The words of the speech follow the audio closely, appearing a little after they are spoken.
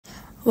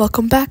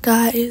Welcome back,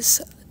 guys.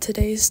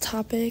 Today's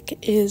topic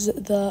is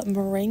the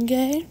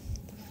merengue.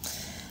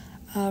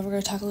 We're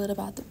going to talk a little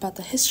about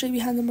the history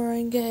behind the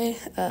merengue,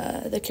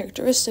 the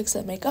characteristics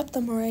that make up the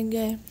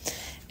merengue,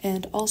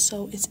 and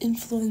also its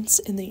influence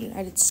in the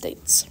United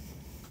States.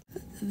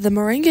 The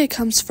merengue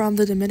comes from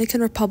the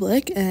Dominican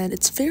Republic, and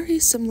it's very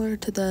similar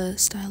to the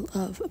style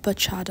of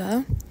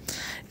bachata.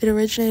 It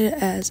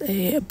originated as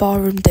a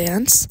ballroom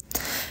dance,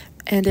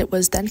 and it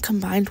was then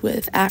combined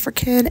with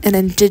African and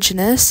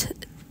indigenous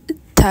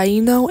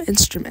Taino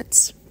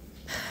instruments.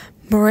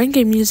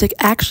 Merengue music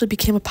actually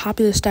became a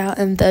popular style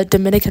in the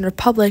Dominican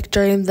Republic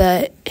during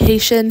the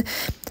Haitian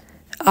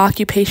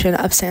occupation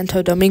of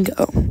Santo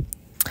Domingo.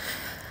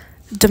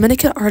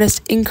 Dominican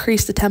artists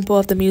increased the tempo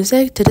of the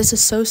music to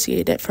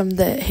disassociate it from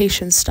the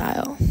Haitian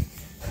style.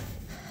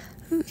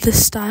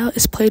 This style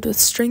is played with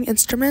string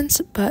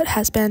instruments, but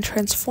has been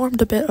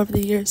transformed a bit over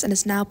the years and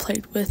is now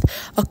played with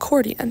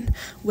accordion,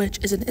 which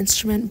is an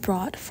instrument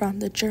brought from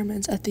the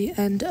Germans at the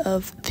end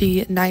of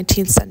the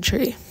 19th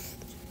century.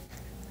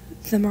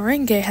 The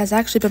merengue has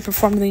actually been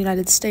performed in the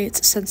United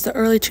States since the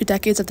early 2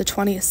 decades of the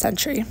 20th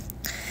century.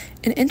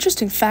 An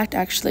interesting fact,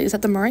 actually, is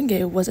that the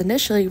merengue was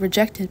initially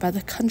rejected by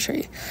the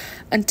country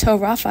until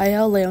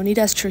Rafael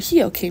Leonidas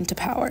Trujillo came to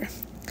power.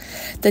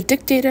 The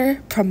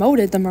dictator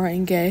promoted the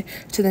merengue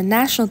to the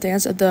national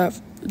dance of the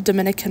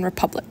Dominican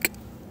Republic.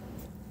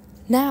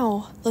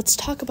 Now, let's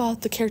talk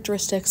about the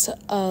characteristics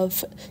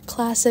of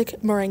classic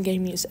merengue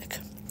music.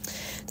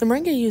 The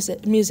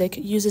merengue music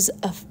uses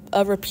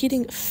a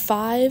repeating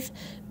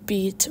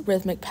 5-beat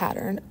rhythmic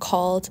pattern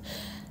called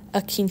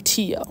a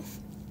quintillo.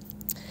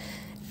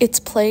 It's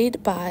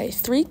played by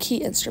 3 key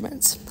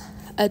instruments: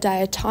 a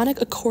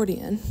diatonic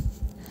accordion,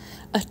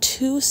 a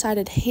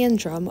 2-sided hand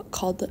drum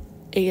called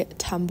a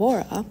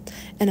tambora,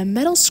 and a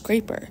metal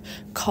scraper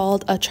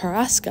called a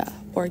charrasca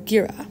or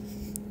gira.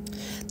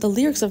 The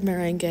lyrics of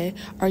merengue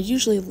are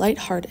usually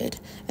lighthearted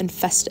and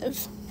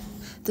festive.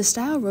 The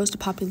style rose to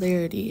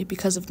popularity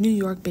because of New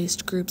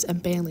York-based groups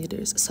and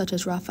bandleaders such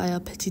as Rafael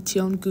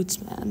Petition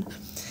Guzman,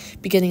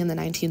 beginning in the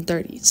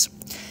 1930s.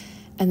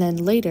 And then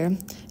later,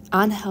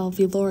 Ángel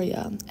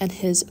Viloria and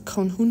his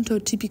Conjunto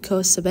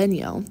Típico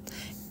Sabeño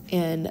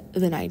in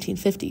the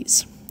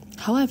 1950s.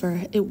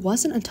 However, it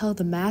wasn't until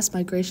the mass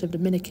migration of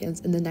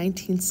Dominicans in the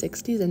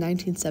 1960s and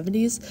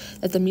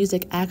 1970s that the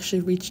music actually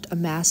reached a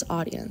mass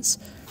audience.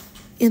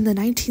 In the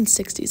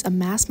 1960s, a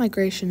mass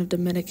migration of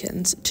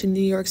Dominicans to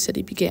New York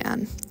City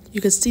began.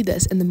 You could see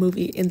this in the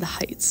movie In the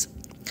Heights.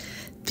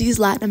 These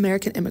Latin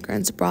American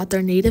immigrants brought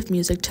their native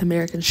music to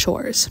American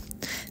shores.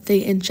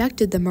 They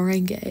injected the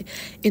merengue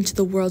into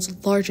the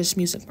world's largest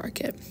music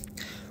market.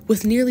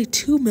 With nearly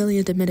 2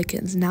 million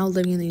Dominicans now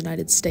living in the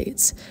United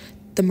States,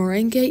 the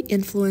merengue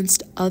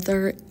influenced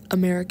other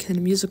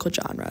American musical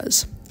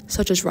genres,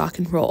 such as rock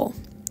and roll.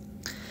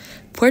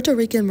 Puerto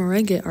Rican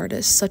merengue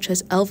artists such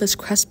as Elvis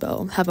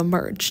Crespo have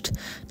emerged,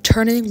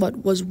 turning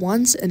what was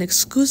once an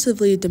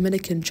exclusively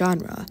Dominican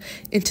genre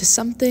into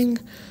something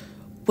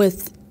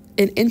with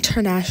an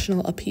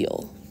international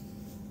appeal.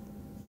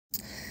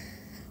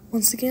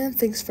 Once again,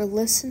 thanks for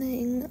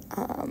listening.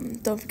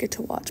 Don't forget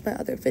to watch my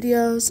other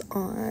videos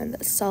on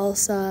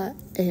salsa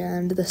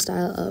and the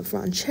style of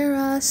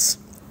rancheras.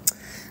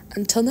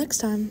 Until next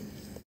time.